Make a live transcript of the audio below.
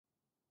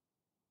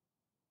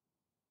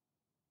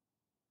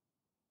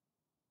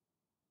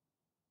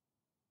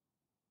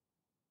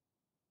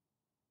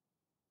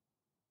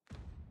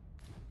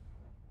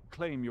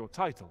claim your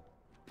title.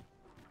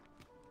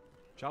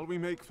 Shall we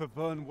make for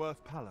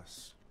Vernworth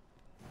Palace?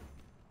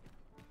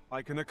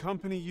 I can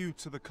accompany you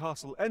to the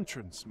castle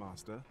entrance,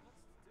 Master,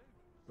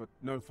 but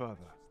no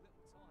further.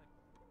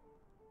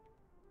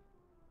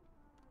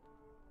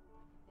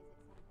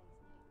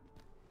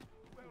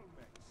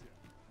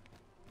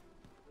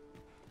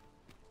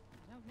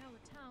 I don't know a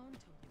town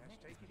till Let's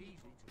take it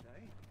easy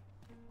today.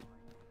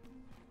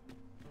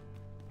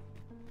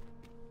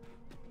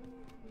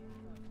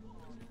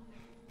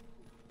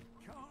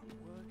 Can't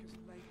work as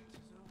late as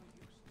I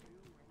used to.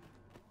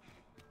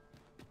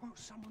 Won't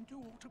someone do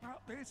aught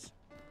about this?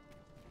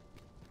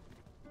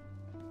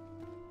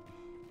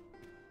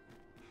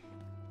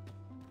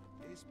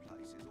 This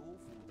place is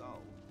awful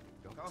dull.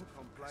 Can't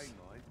complain,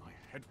 mind. My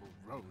head will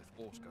roll if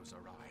aught goes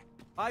awry.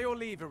 By your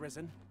leave,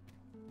 Arisen.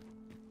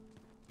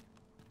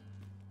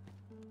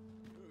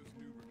 Those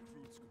new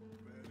recruits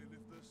could barely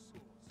lift their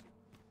swords.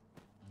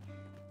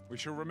 We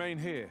shall remain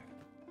here.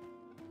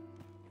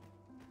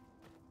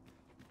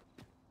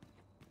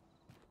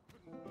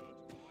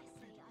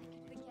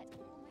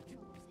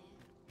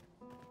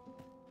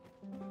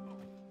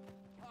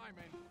 I'm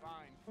in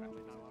fine fettle.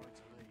 No hurry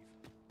to leave.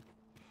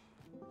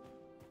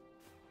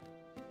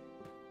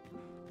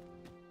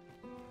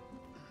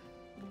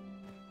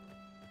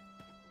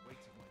 The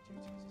weight of my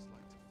duties is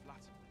like to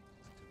flatter me.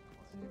 It's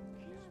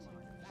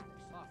too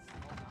quiet.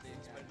 At the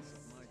expense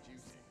of my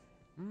duty.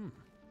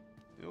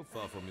 You're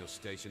far from your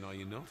station, are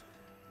you not?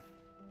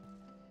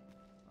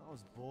 I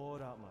was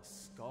bored out my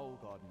skull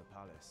guarding the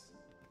palace.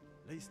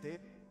 At least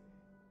it.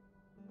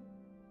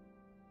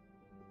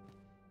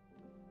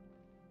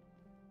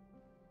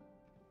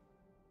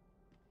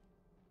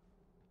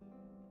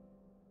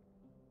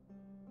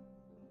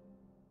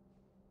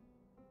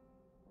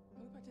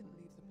 Hope I didn't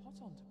leave the pot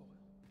on to boil.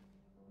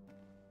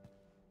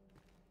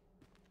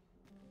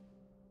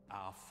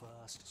 Our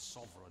first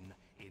sovereign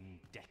in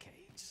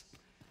decades.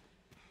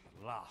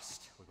 At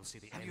last, we will see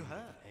the Have end you of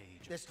heard? the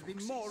age There's of to be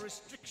proxies. more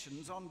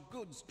restrictions on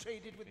goods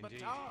traded with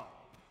Indeed. Batar.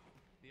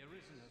 The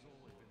Arisen has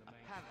always been the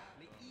main...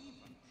 Apparently,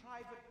 even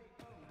privately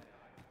owned.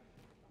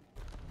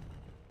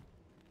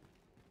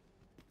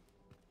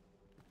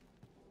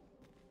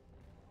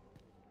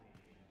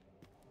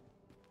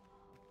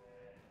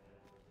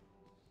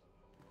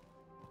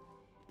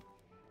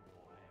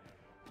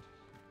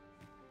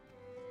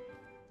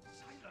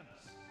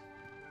 Silence!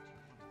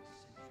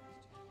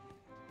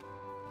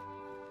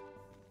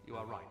 You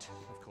are right,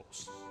 of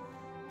course.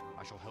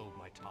 I shall hold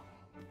my tongue.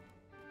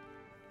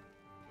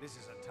 This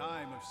is a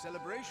time of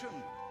celebration.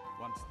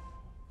 Once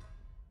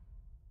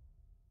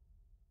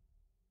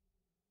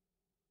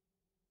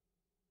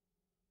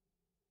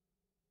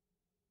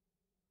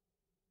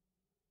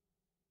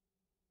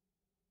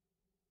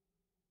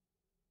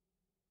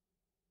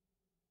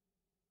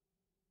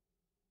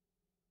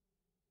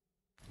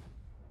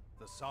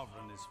the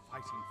sovereign is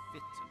fighting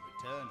fit and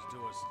returns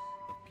to us,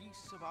 the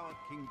peace of our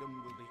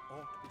kingdom will be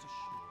aught but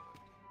assured.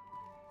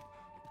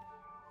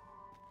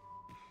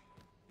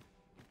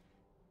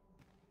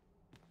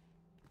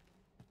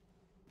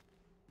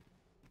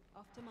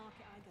 off to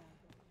market I go.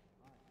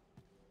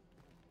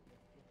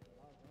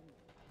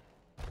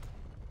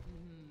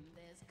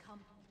 There's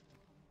company.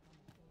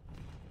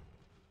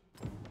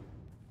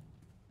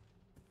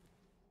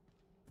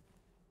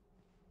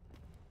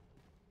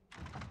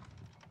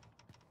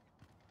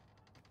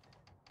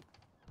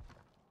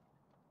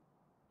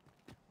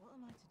 What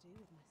am I to do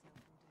with myself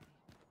all day?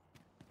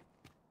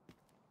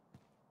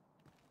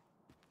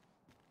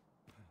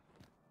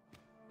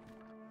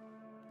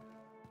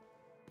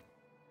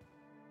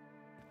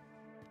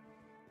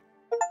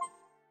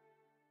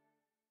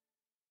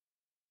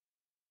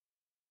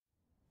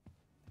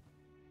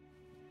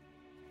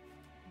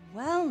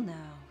 Well now,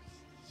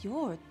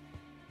 you're...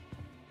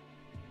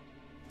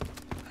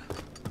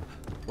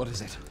 What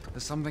is it?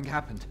 Has something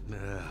happened?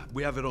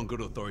 We have it on good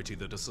authority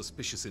that a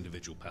suspicious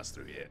individual passed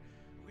through here.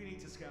 We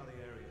need to scour the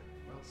area.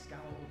 Well, scour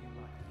all you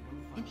like. You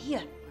won't In find here.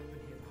 I've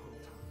been here the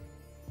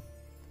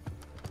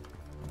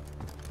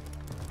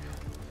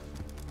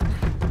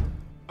whole time.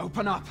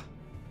 Open up!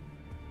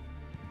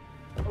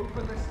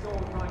 Open this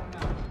door right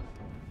now.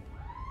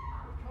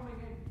 We're coming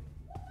in.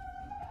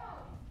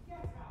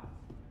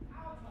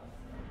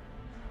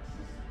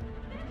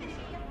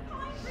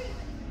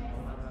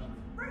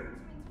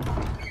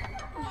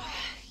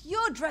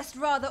 You're dressed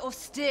rather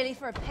austerely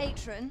for a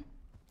patron.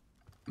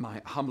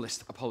 My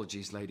humblest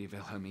apologies, Lady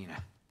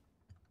Wilhelmina.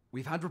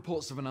 We've had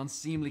reports of an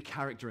unseemly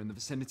character in the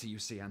vicinity, you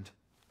see, and...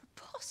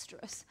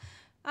 Preposterous.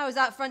 I was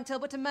out front till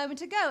but a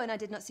moment ago, and I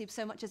did not see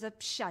so much as a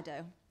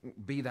shadow.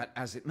 Be that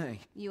as it may.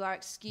 You are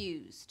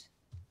excused.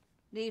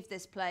 Leave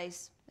this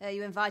place, ere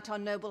you invite our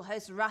noble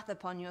host's wrath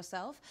upon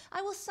yourself.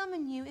 I will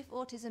summon you if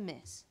aught is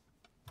amiss.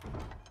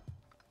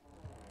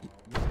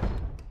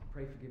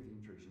 Pray forgive the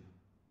intrusion.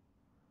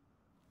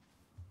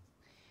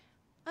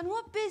 And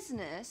what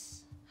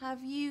business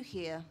have you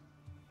here?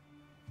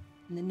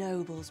 In the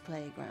nobles'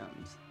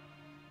 playground?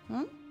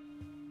 Hmm?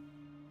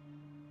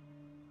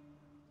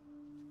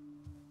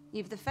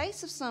 You've the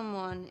face of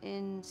someone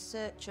in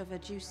search of a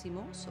juicy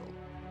morsel.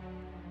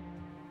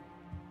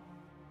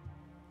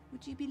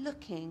 Would you be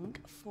looking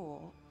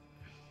for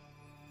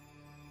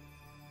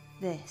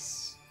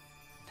this,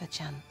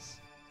 perchance?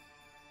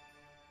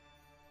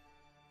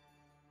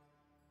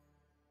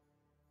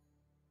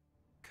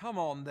 Come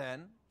on,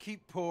 then.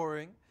 Keep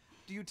pouring.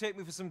 Do you take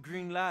me for some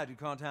green lad who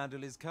can't handle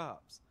his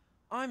cups?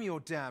 I'm your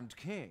damned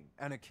king,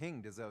 and a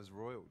king deserves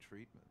royal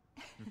treatment.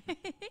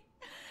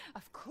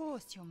 Of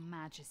course, Your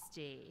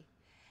Majesty.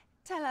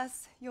 Tell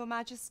us, Your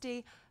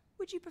Majesty,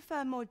 would you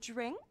prefer more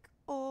drink,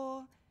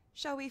 or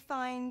shall we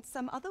find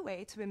some other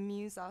way to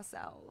amuse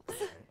ourselves?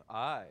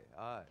 Aye.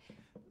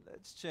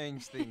 Let's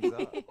change things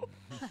up.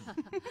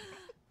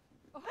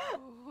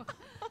 Oh.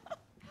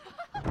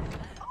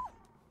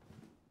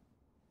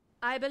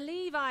 I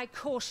believe I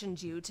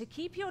cautioned you to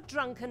keep your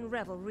drunken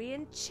revelry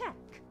in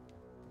check,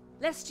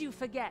 lest you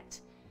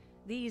forget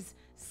these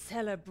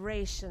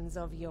celebrations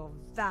of your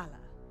valor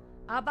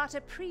are but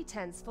a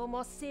pretense for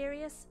more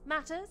serious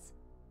matters.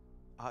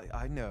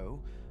 I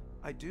know.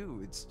 I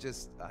do. It's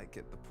just I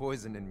get the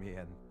poison in me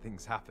and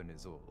things happen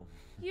is all.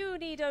 You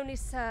need only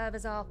serve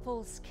as our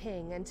false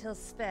king until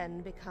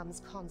Sven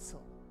becomes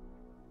consul.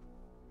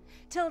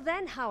 Till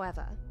then,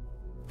 however,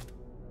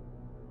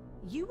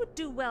 you would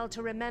do well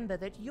to remember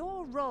that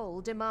your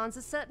role demands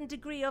a certain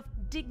degree of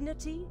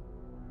dignity.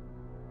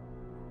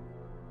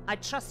 I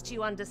trust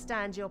you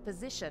understand your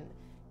position,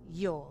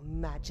 Your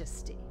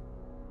Majesty.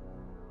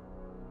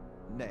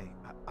 Nay,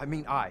 I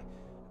mean I.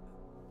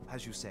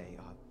 As you say,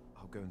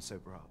 I'll go and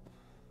sober up.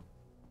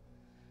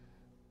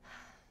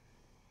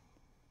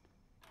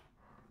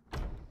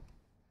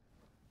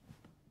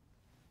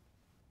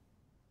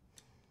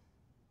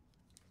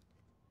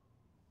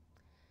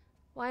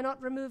 Why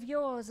not remove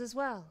yours as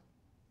well?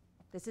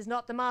 This is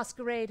not the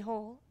Masquerade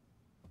Hall,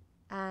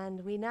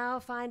 and we now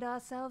find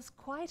ourselves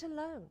quite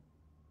alone.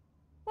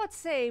 What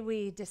say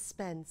we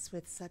dispense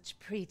with such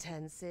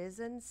pretenses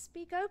and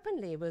speak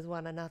openly with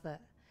one another,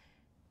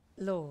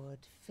 Lord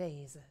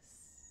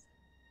Phasus?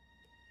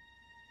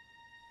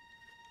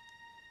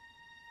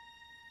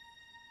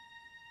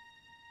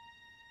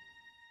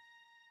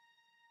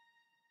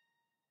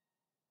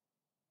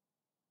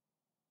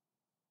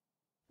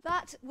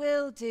 That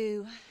will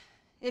do.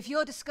 If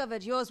you're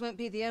discovered, yours won't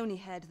be the only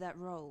head that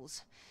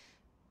rolls.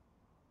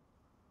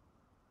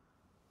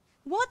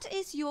 What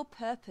is your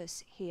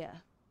purpose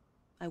here,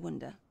 I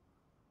wonder?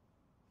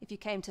 If you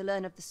came to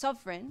learn of the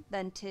Sovereign,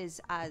 then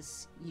 'tis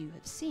as you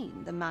have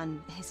seen. The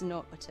man is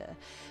naught but a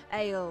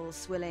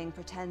ale-swilling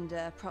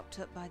pretender propped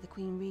up by the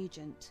Queen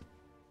Regent.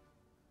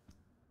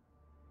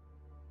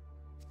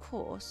 Of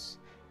course,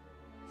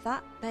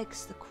 that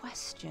begs the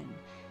question.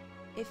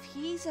 If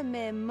he's a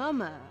mere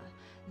mummer,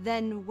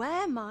 then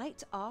where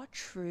might our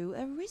true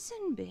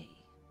Arisen be?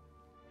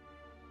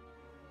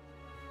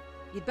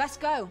 You'd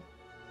best go.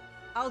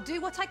 I'll do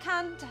what I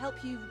can to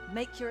help you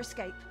make your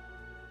escape.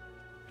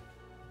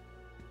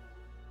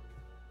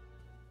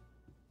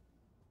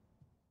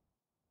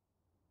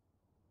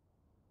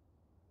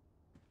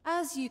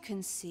 As you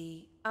can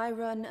see, I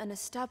run an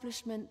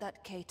establishment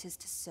that caters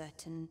to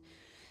certain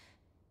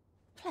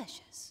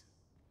pleasures.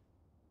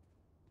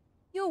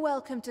 You're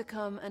welcome to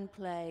come and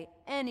play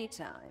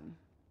anytime.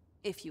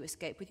 If you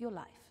escape with your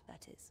life,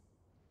 that is.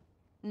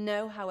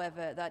 Know,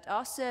 however, that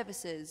our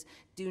services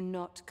do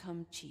not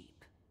come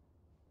cheap.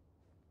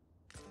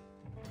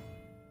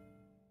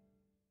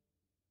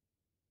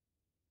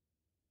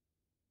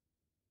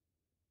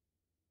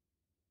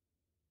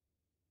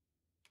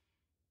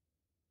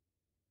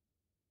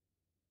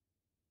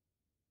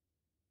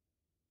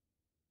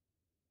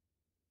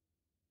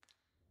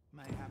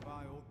 Mayhap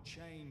I ought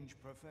change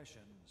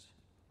professions.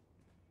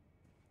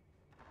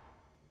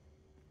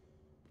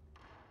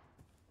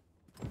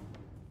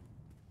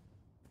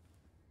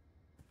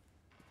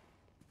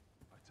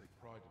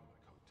 Pride in my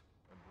coat,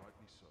 and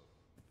rightly so.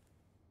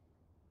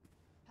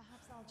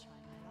 Perhaps I'll try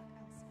my luck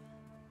elsewhere.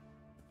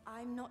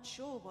 I'm not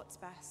sure what's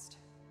best.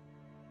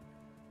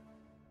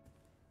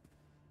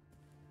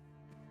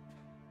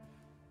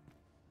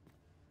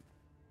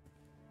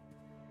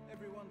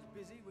 Everyone's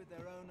busy with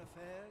their own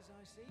affairs,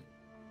 I see.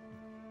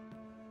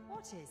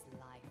 What is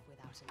life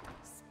without a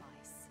little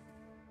spice?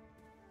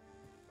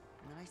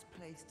 Nice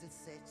place to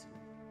sit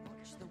and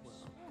watch the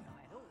world.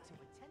 I ought to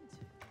attend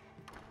to.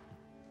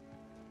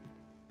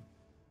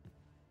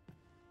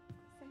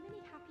 So many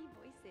happy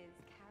voices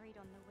carried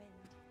on the wind.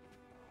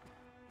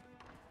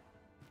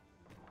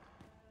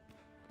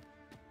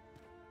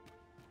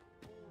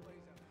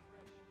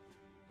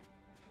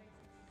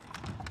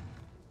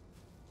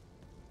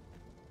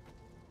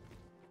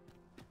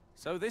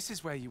 So this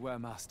is where you were,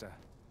 Master.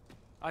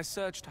 I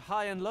searched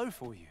high and low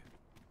for you.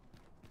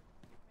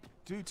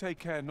 Do take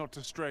care not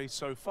to stray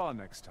so far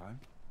next time.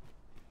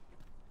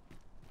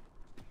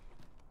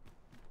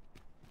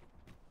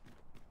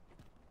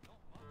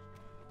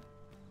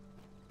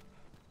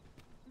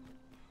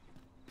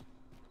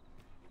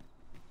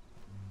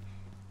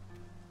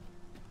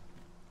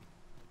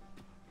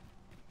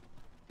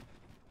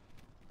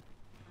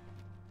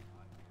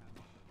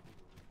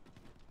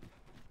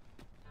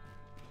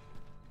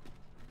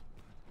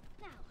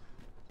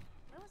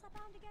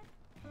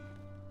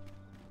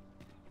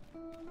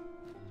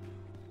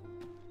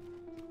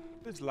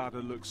 This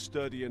ladder looks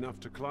sturdy enough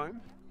to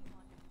climb.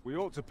 We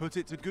ought to put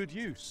it to good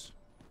use.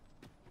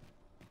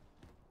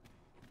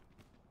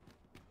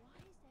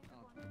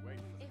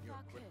 If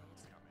I could,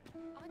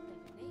 I'd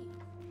never leave.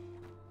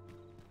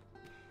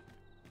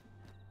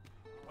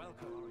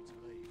 Welcome. Sorry to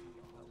leave.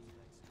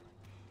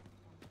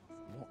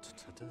 What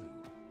to do?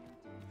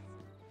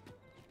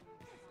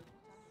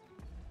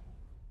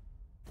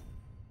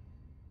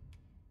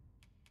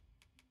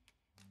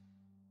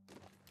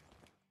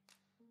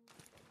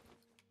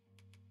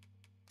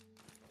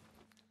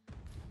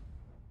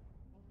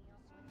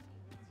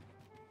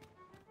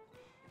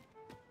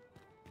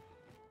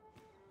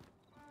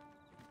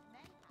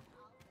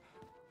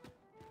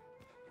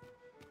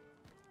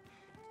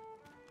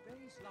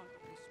 Days like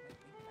this make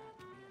me glad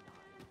to be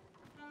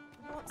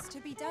alive. What's to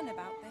be done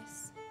about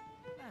this?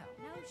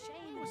 No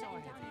shame in letting down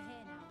your hair now and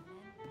then.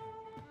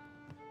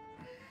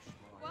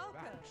 Welcome.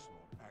 Back's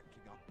not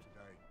acting up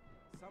today.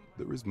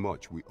 There is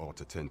much we ought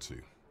to tend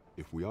to,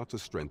 if we are to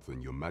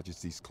strengthen your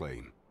Majesty's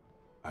claim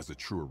as a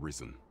true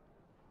Arisen.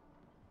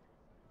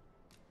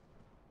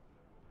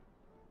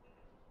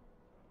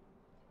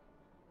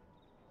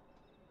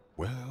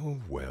 Well,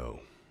 well.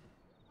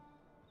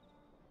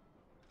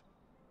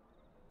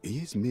 He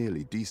is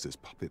merely Disa's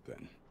puppet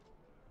then.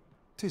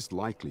 'Tis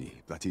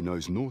likely that he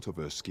knows naught of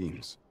her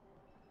schemes.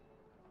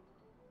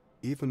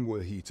 Even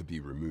were he to be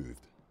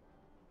removed,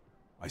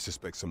 I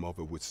suspect some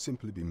other would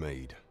simply be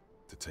made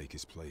to take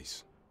his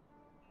place.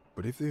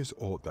 But if there's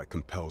aught that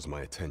compels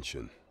my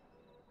attention,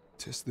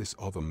 'tis this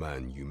other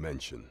man you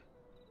mention.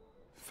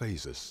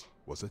 Phases,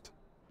 was it?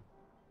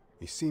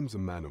 He seems a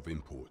man of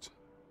import,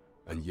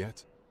 and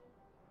yet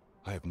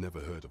I have never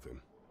heard of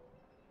him.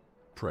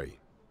 Pray,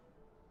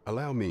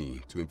 allow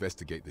me to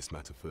investigate this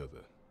matter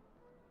further.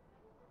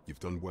 You've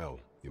done well,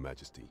 Your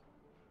Majesty.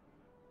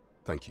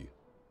 Thank you.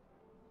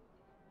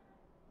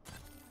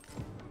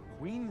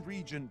 Queen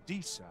Regent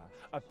Disa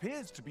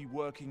appears to be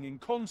working in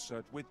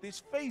concert with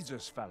this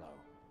Phasus fellow.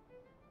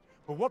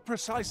 But what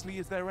precisely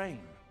is their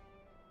aim?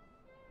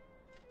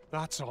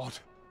 That's odd.